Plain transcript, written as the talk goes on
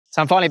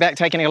So I'm finally back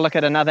taking a look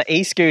at another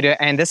e-scooter,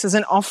 and this is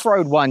an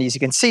off-road one. As you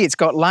can see, it's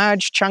got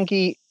large,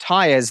 chunky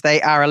tires.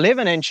 They are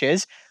 11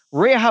 inches,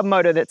 rear hub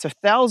motor that's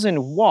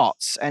 1,000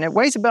 watts, and it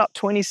weighs about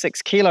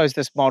 26 kilos,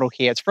 this model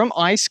here. It's from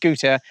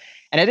iScooter,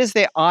 and it is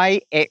their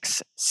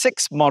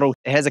iX6 model.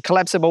 It has a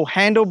collapsible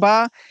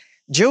handlebar,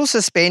 dual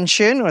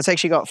suspension. Well, it's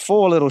actually got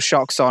 4 little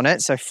shocks on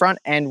it, so front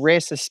and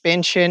rear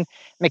suspension,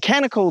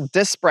 mechanical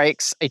disc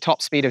brakes, a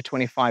top speed of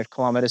 25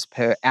 kilometers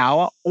per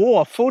hour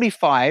or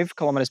 45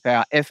 kilometers per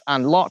hour if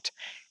unlocked,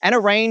 and a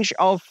range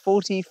of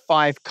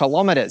 45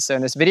 kilometers. So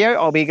in this video,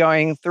 I'll be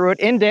going through it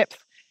in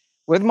depth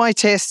with my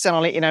tests, and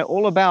I'll let you know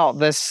all about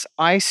this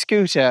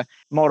iScooter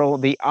model,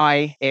 the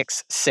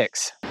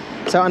iX6.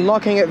 So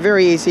unlocking it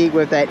very easy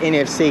with that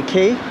NFC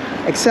key.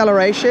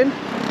 Acceleration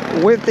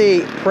with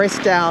the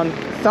press down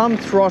thumb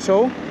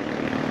throttle.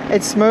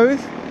 It's smooth,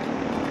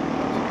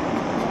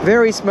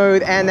 very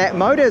smooth, and that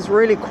motor is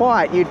really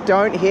quiet. You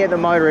don't hear the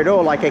motor at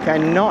all. Like, I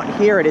cannot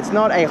hear it. It's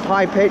not a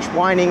high-pitched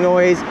whining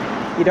noise.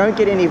 You don't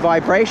get any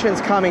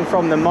vibrations coming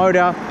from the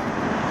motor,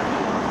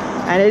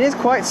 and it is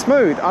quite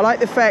smooth. I like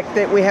the fact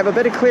that we have a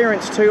bit of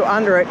clearance too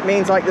under it.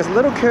 Means like this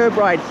little curb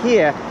right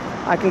here,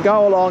 I can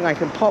go along, I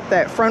can pop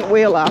that front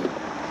wheel up,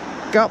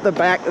 go up the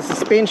back, the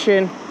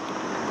suspension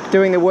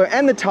doing the work,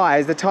 and the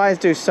tires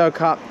do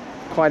soak up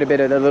quite a bit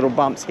of the little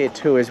bumps here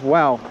too as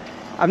well.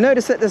 I've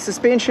noticed that the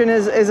suspension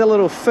is a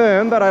little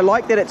firm, but I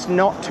like that it's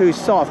not too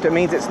soft. It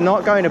means it's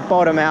not going to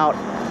bottom out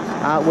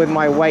with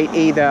my weight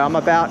either. I'm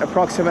about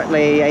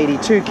approximately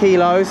 82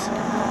 kilos,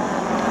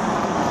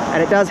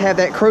 and it does have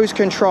that cruise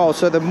control,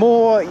 so the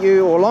more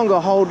you or longer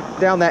hold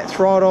down that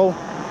throttle,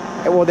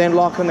 it will then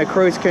lock on the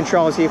cruise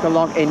control, so you can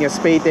lock in your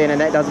speed then,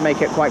 and that does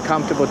make it quite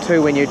comfortable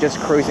too when you're just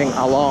cruising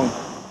along.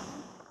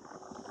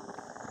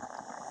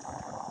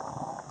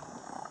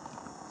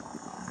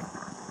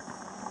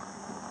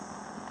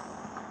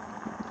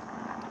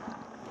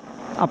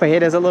 Up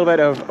ahead is a little bit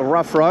of a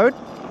rough road.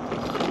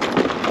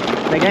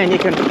 And again, you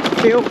can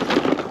feel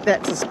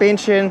that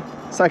suspension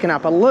soaking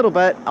up a little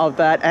bit of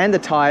that and the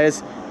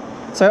tires.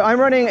 So I'm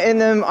running in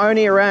them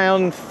only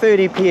around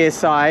 30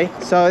 psi,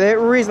 so they're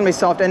reasonably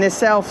soft, and they're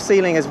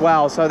self-sealing as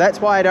well. So that's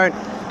why I don't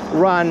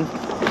run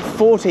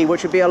 40,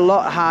 which would be a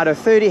lot harder.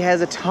 30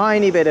 has a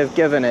tiny bit of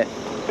give in it.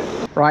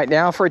 Right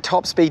now for a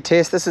top speed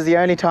test, this is the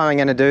only time I'm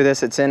going to do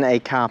this. It's in a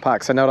car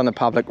park, so not on the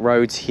public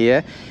roads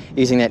here.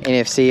 Using that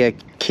NFC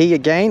key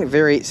again,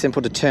 very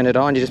simple to turn it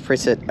on. You just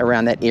press it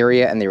around that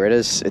area and there it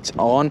is, it's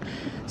on.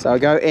 So I'll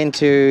go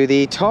into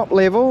the top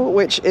level,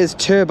 which is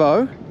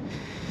turbo,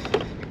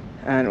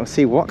 and we'll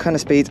see what kind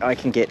of speeds I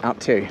can get up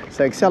to.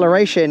 So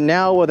acceleration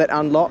now with it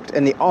unlocked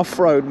in the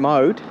off-road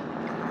mode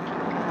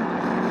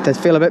does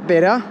feel a bit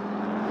better.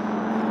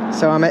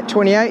 So I'm at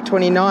 28,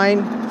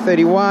 29,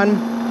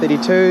 31,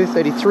 32,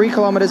 33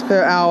 kilometers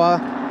per hour,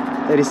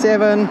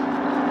 37,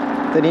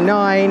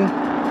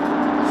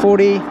 39,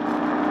 40,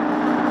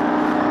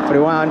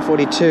 41,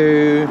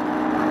 42,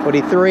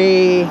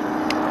 43,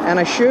 and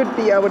I should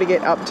be able to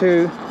get up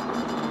to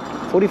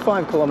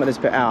 45 kilometers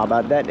per hour,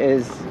 but that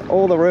is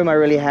all the room I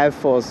really have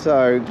for.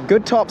 So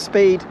good top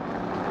speed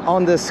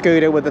on this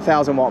scooter with the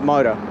 1,000 watt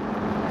motor.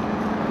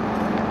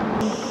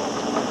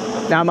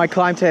 Now my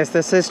climb test,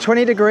 this is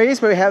 20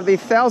 degrees, but we have the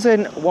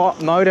 1,000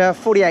 watt motor,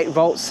 48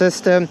 volt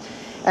system,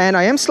 and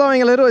I am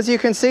slowing a little, as you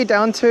can see,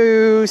 down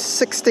to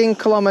 16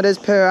 kilometers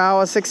per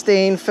hour,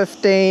 16,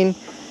 15,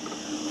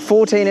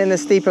 14 in the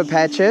steeper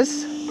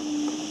patches.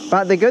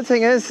 But the good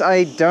thing is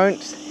I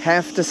don't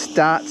have to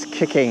start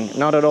kicking,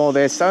 not at all.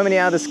 There's so many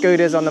other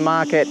scooters on the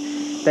market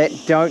that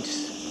don't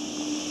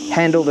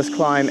handle this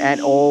climb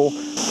at all.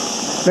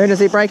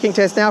 Emergency braking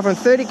test now from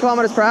 30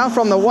 kilometers per hour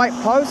from the white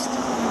post.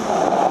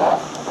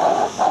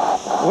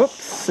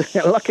 Whoops,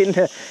 locking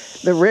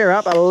the rear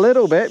up a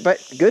little bit,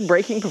 but good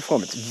braking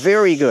performance,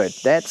 very good.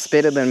 That's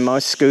better than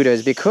most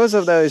scooters because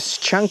of those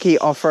chunky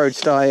off-road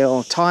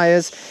style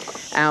tires.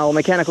 Our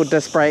mechanical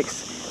disc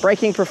brakes,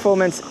 braking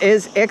performance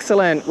is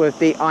excellent with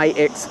the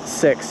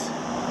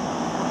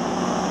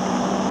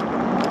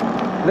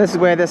iX6. This is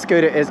where this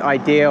scooter is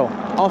ideal.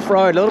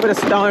 Off-road, a little bit of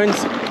stones,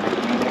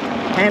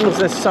 handles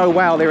this so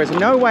well. There is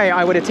no way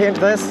I would attempt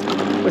this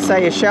with,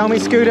 say, a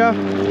Xiaomi scooter.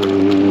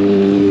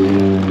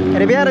 And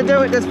to be able to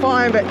do it just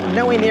fine, but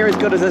nowhere near as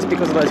good as this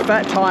because of those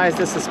fat tires,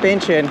 the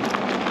suspension.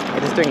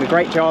 It is doing a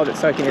great job at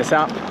soaking this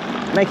up,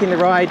 making the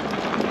ride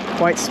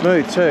quite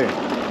smooth too.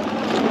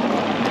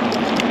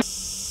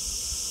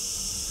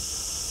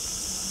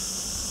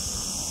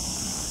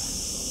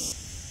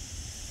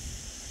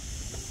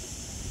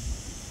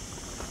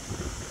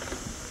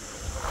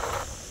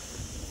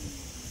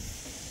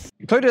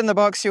 Included in the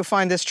box, you'll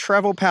find this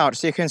travel pouch.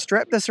 So you can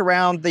strap this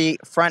around the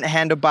front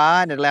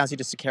handlebar and it allows you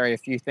just to carry a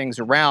few things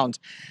around.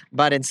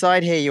 But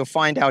inside here, you'll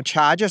find our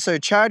charger. So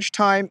charge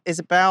time is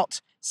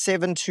about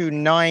 7 to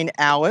 9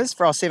 hours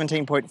for our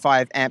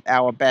 17.5 amp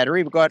hour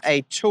battery. We've got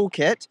a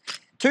toolkit,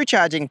 2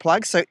 charging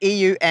plugs, so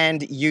EU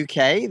and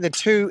UK, the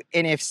 2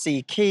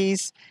 NFC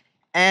keys,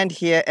 and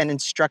here an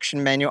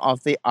instruction manual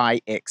of the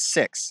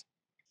iX6.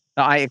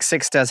 The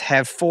iX6 does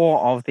have 4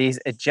 of these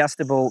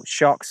adjustable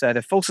shocks, so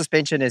the full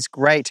suspension is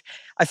great.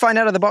 I find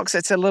out of the box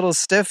it's a little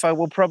stiff. I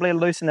will probably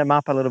loosen them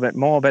up a little bit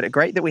more, but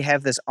great that we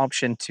have this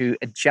option to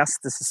adjust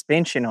the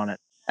suspension on it.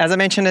 As I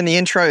mentioned in the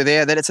intro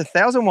there, that it's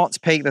 1,000 watts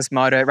peak, this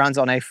motor. It runs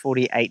on a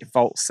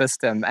 48-volt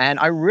system, and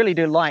I really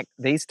do like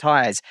these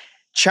tires.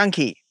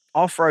 Chunky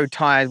off-road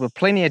tires with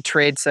plenty of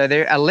tread, so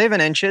they're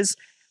 11 inches,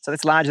 so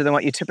that's larger than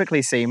what you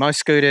typically see. Most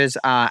scooters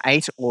are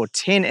 8 or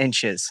 10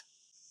 inches.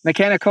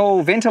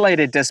 Mechanical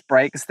ventilated disc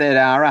brakes that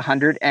are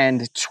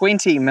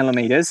 120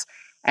 millimeters,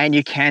 and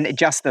you can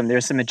adjust them.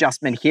 There's some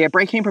adjustment here.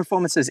 Braking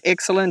performance is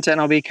excellent,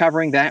 and I'll be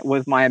covering that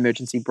with my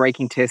emergency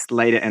braking test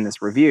later in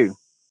this review.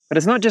 But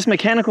it's not just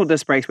mechanical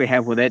disc brakes we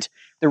have with it.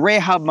 The rear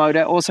hub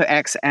motor also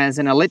acts as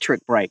an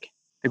electric brake.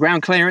 The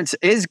ground clearance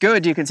is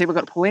good. You can see we've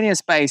got plenty of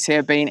space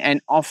here, being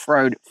an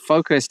off-road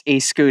focused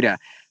e-scooter.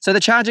 So the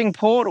charging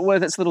port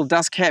with its little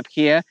dust cap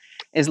here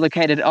is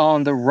located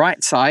on the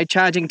right side.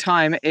 Charging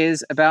time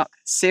is about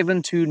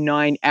 7 to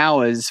 9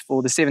 hours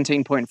for the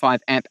 17.5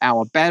 amp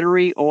hour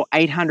battery, or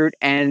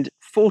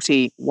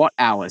 840 watt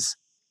hours.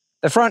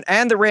 The front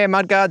and the rear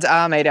mudguards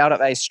are made out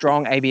of a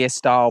strong ABS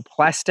style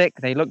plastic.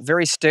 They look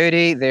very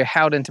sturdy, they're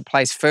held into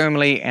place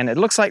firmly, and it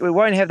looks like we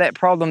won't have that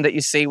problem that you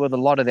see with a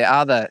lot of the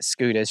other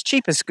scooters,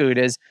 cheaper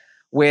scooters,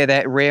 where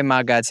that rear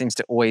mudguard seems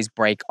to always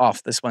break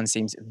off. This one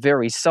seems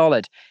very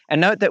solid.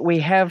 And note that we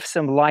have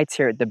some lights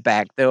here at the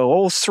back.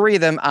 All 3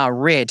 of them are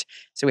red.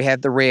 So we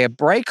have the rear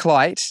brake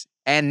light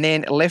and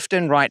then left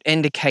and right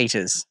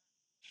indicators.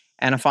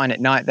 And I find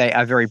at night they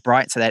are very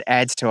bright, so that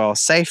adds to our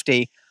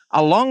safety,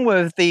 along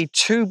with the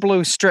 2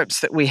 blue strips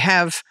that we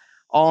have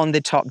on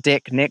the top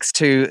deck next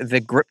to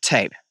the grip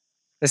tape.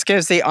 This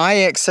gives the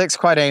iX6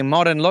 quite a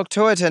modern look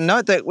to it. And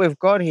note that we've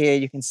got here,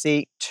 you can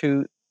see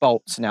 2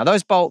 bolts. Now,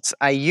 those bolts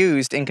are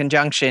used in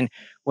conjunction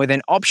with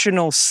an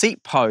optional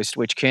seat post,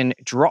 which can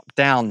drop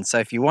down. So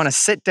if you want to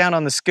sit down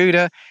on the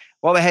scooter,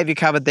 well, they have you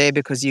covered there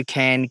because you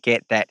can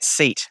get that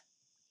seat.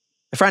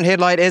 The front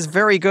headlight is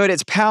very good.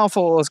 It's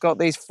powerful. It's got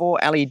these 4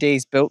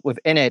 LEDs built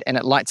within it, and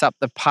it lights up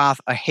the path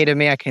ahead of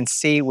me. I can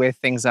see where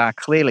things are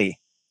clearly.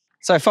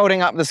 So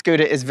folding up the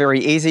scooter is very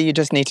easy. You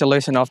just need to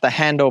loosen off the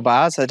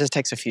handlebars. So it just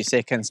takes a few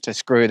seconds to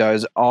screw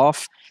those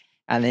off,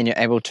 and then you're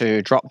able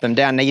to drop them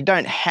down. Now, you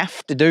don't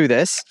have to do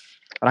this,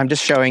 but I'm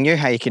just showing you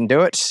how you can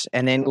do it,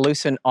 and then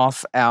loosen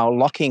off our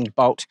locking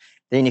bolt.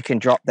 Then you can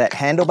drop that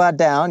handlebar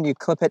down. You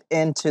clip it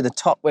into the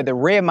top where the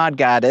rear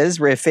mudguard is,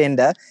 rear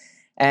fender,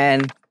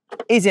 and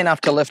easy enough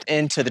to lift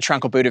into the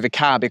trunk or boot of a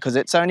car because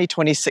it's only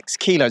 26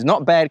 kilos.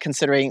 Not bad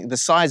considering the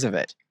size of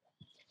it.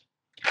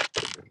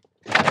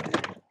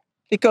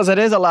 Because it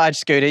is a large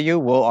scooter, you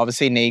will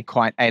obviously need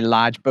quite a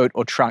large boot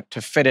or trunk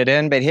to fit it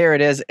in. But here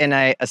it is in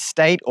a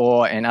estate,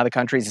 or in other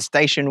countries, a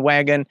station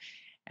wagon.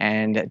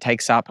 And it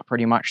takes up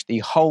pretty much the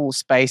whole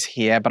space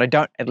here. But I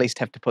don't at least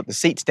have to put the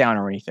seats down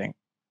or anything.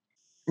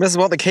 This is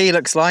what the key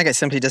looks like. It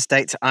simply just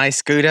states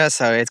iScooter.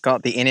 So it's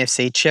got the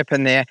NFC chip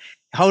in there.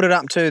 Hold it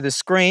up to the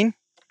screen,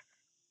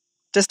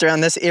 just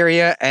around this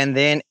area, and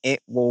then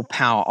it will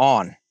power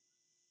on.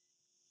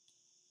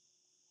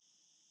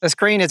 The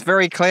screen is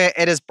very clear,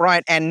 it is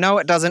bright, and no,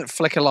 it doesn't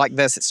flicker like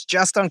this. It's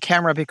just on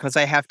camera because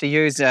they have to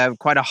use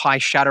quite a high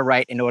shutter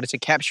rate in order to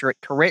capture it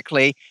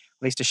correctly,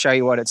 at least to show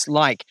you what it's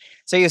like.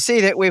 So you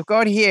see that we've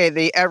got here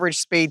the average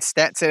speed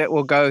stats that it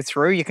will go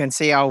through. You can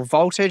see our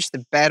voltage,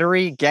 the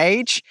battery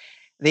gauge,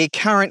 the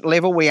current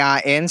level we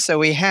are in. So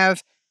we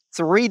have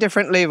 3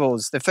 different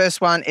levels. The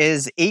first one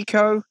is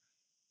Eco,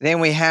 then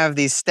we have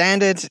the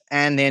standard,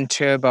 and then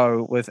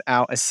turbo with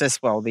our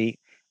assist. Well, the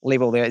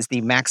level there is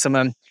the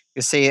maximum.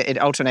 You see it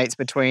alternates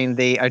between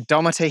the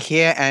odometer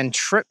here and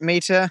trip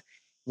meter.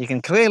 You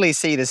can clearly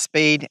see the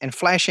speed, and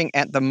flashing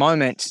at the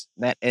moment,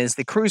 that is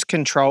the cruise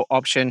control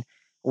option,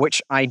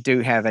 which I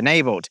do have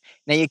enabled.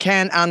 Now you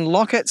can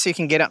unlock it so you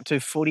can get up to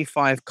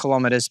 45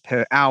 kilometers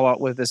per hour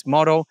with this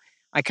model.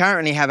 I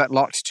currently have it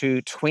locked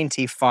to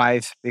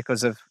 25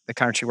 because of the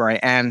country where I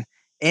am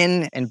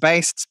in and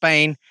based,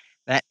 Spain.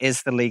 That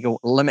is the legal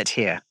limit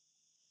here.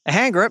 The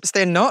hand grips,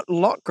 they're not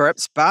lock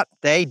grips, but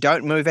they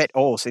don't move at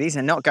all. So these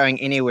are not going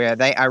anywhere.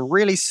 They are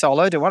really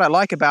solid. And what I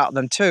like about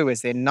them too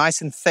is they're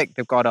nice and thick.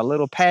 They've got a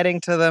little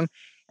padding to them,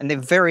 and they're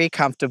very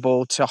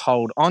comfortable to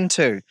hold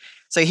onto.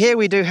 So here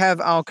we do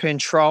have our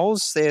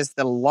controls. There's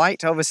the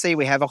light. Obviously,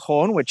 we have a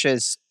horn, which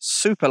is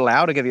super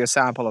loud. I'll give you a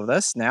sample of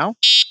this now.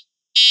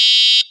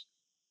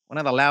 One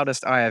of the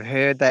loudest I have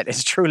heard. That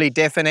is truly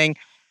deafening.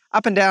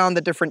 Up and down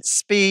the different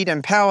speed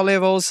and power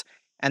levels.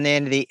 And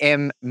then the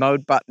M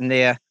mode button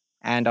there,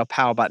 and our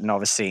power button,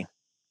 obviously.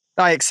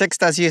 The iX6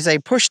 does use a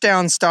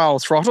push-down style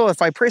throttle.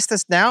 If I press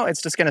this now,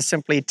 it's just going to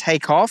simply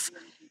take off.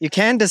 You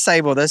can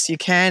disable this. You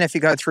can, if you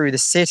go through the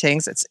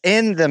settings, it's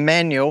in the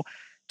manual,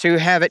 to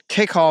have it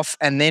kick off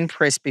and then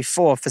press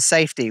before for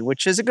safety,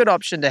 which is a good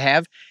option to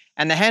have.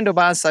 And the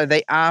handlebars, so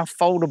they are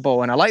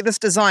foldable. And I like this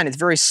design. It's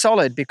very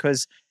solid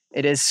because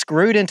it is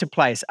screwed into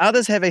place.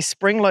 Others have a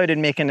spring-loaded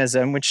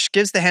mechanism, which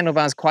gives the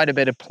handlebars quite a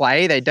bit of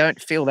play. They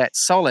don't feel that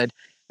solid.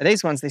 But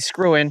these ones, they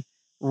screw in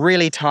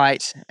really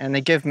tight, and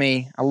they give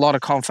me a lot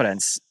of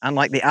confidence,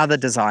 unlike the other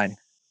design.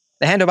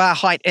 The handlebar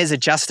height is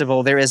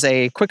adjustable. There is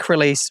a quick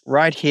release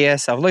right here,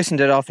 so I've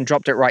loosened it off and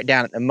dropped it right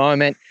down at the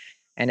moment,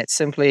 and it's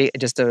simply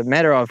just a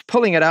matter of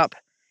pulling it up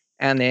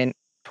and then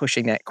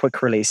pushing that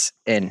quick release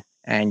in,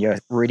 and you're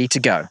ready to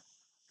go.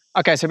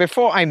 Okay, so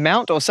before I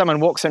mount or someone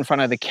walks in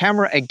front of the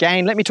camera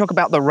again, let me talk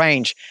about the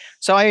range.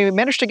 So I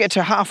managed to get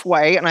to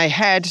halfway and I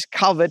had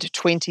covered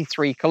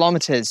 23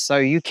 kilometers. So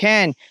you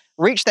can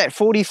reach that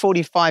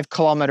 40-45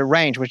 kilometer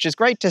range, which is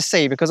great to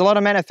see because a lot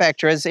of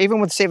manufacturers, even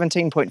with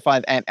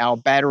 17.5 amp hour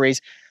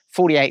batteries,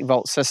 48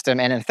 volt system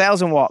and a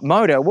 1000 watt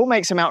motor, will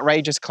make some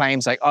outrageous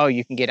claims like, oh,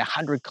 you can get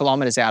 100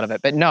 kilometers out of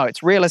it. But no,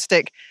 it's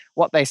realistic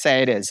what they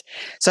say it is.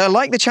 So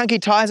like the chunky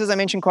tires, as I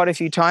mentioned quite a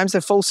few times,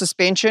 the full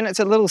suspension, it's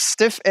a little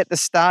stiff at the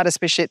start,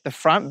 especially at the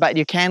front, but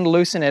you can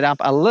loosen it up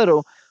a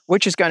little,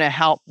 which is going to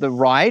help the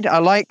ride. I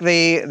like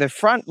the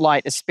front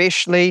light,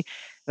 especially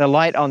the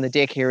light on the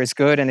deck here is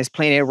good, and there's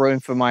plenty of room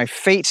for my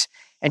feet.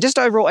 And just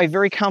overall, a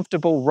very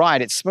comfortable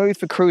ride. It's smooth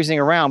for cruising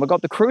around. We've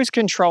got the cruise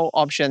control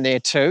option there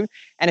too.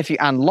 And if you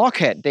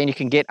unlock it, then you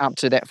can get up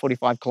to that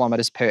 45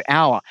 kilometers per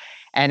hour.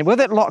 And with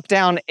it locked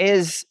down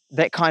is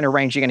that kind of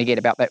range you're going to get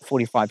about that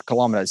 45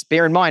 kilometers.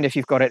 Bear in mind, if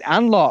you've got it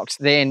unlocked,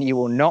 then you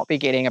will not be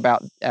getting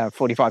about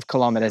 45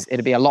 kilometers.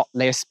 It'll be a lot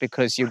less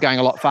because you're going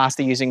a lot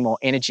faster using more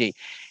energy.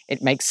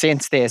 It makes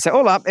sense there. So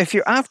all up, if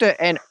you're after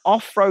an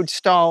off-road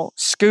style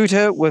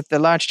scooter with the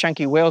large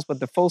chunky wheels with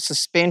the full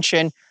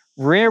suspension,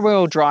 rear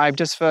wheel drive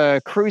just for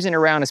cruising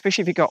around,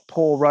 especially if you've got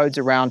poor roads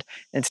around,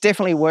 it's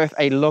definitely worth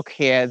a look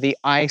here, the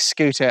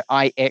iScooter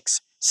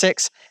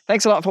iX6.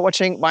 Thanks a lot for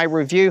watching my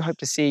review. Hope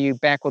to see you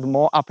back with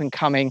more up and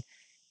coming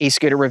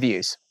e-scooter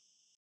reviews.